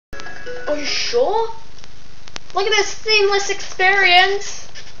Are you sure? Look at this seamless experience.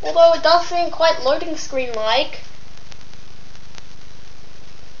 Although it does seem quite loading screen like.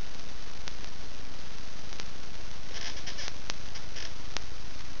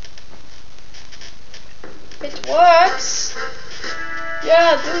 It works.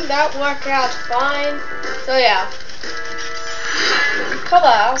 Yeah, didn't that work out fine? So yeah. Recover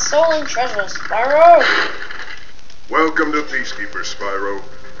our stolen treasure, Spyro. Welcome to Peacekeeper, Spyro.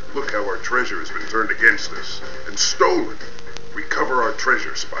 Look how our treasure has been turned against us and stolen. Recover our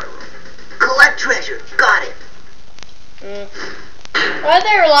treasure, Spyro. Collect treasure. Got it. Why are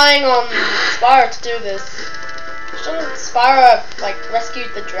they relying on Spyro to do this? Shouldn't Spyro have, like,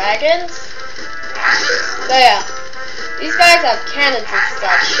 rescued the dragons? So yeah. These guys have cannons and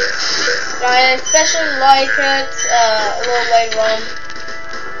such. I especially like it a little later on.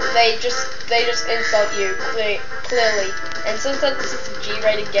 They just insult you clearly. And since this is a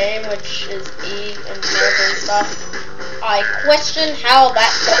G-rated game, which is E and murder and stuff, I question how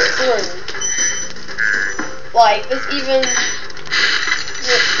that got through. Like, this even...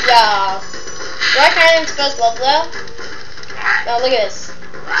 Yeah. Do I cannon into first level there? Now look at this.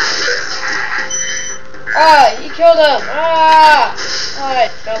 Ah, he killed him! Ah!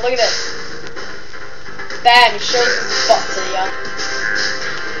 Alright, now look at this. Bam, he shows his butt to ya.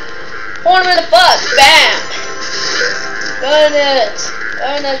 Horn him in the butt! Bam! Burn it!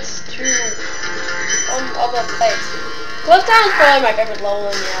 Burn it to some other place. Close Town is probably my favorite level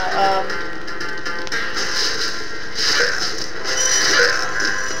in here.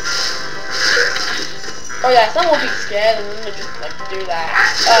 Oh yeah, some will be scared and then they just like do that.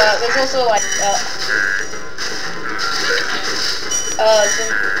 There's also like some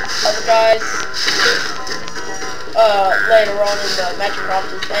other guys later on in the magic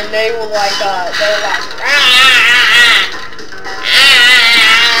crafters, and they were like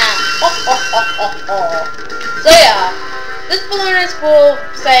So yeah, this balloonist will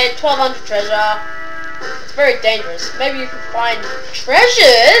say 1200 treasure. It's very dangerous. Maybe you can find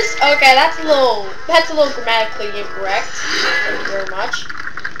treasures. Okay, that's a little grammatically incorrect. Thank you very much.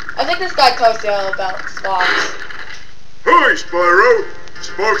 I think this guy calls you about Sparks. Hi, Spyro.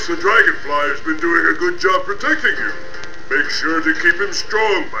 Sparks the Dragonfly has been doing a good job protecting you. Make sure to keep him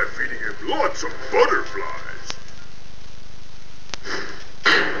strong by feeding him lots of butterflies.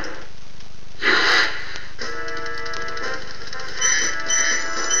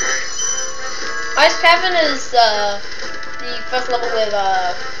 Ice Cavern is the first level with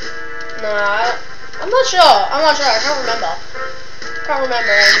nah, I'm not sure. I can't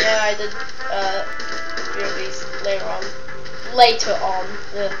remember. And yeah, I did a few of these later on.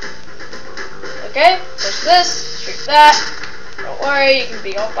 Ugh. Okay, push this, shoot that. Don't worry, you can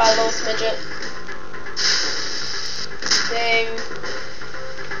be off by a little smidget. Ding.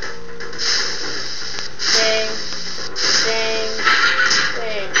 Ding. Ding.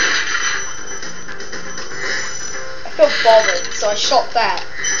 Ding. I feel bothered, so I shot that.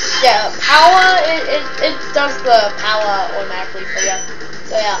 Yeah, power, it does the power automatically for you.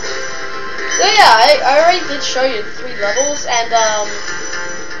 So yeah. I already did show you the 3 levels, and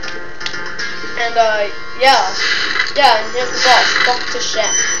yeah, and here's the boss, Dr.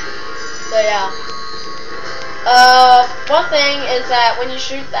 Shem. So yeah. One thing is that when you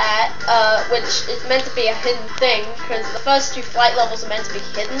shoot that, which is meant to be a hidden thing, because the first 2 flight levels are meant to be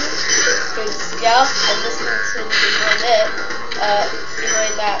hidden, because, yeah, and this one's hidden behind it,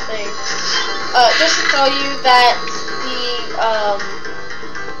 behind that thing. Just to tell you that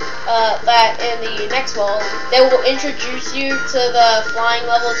that in the next world, they will introduce you to the flying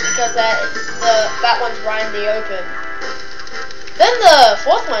levels, because that one's right in the open. Then the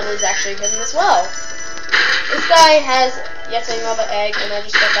 4th one is actually hidden as well. This guy has yet another egg, and I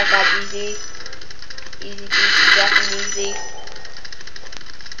just got that guy easy. Easy peasy, Jack easy.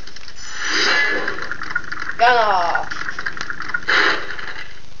 Gun off.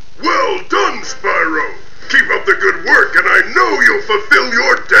 Well done, Spyro. Keep up the good work, and I know you'll fulfill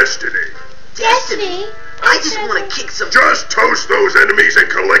your destiny. Destiny? I just want to kick some... Just toast those enemies and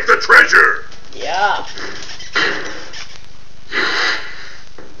collect the treasure. Yeah.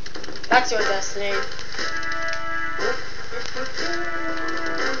 That's your destiny.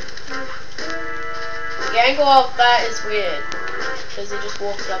 The angle of that is weird, because he just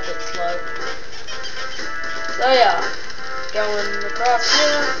walks up it slow. So yeah, going across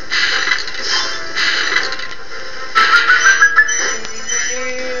here.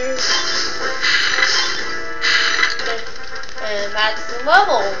 And that's the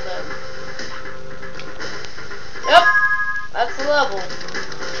level then. Yep, that's the level.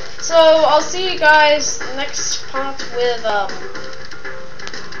 So I'll see you guys next part with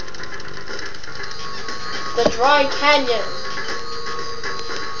The dry canyon.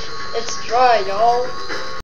 It's dry, y'all.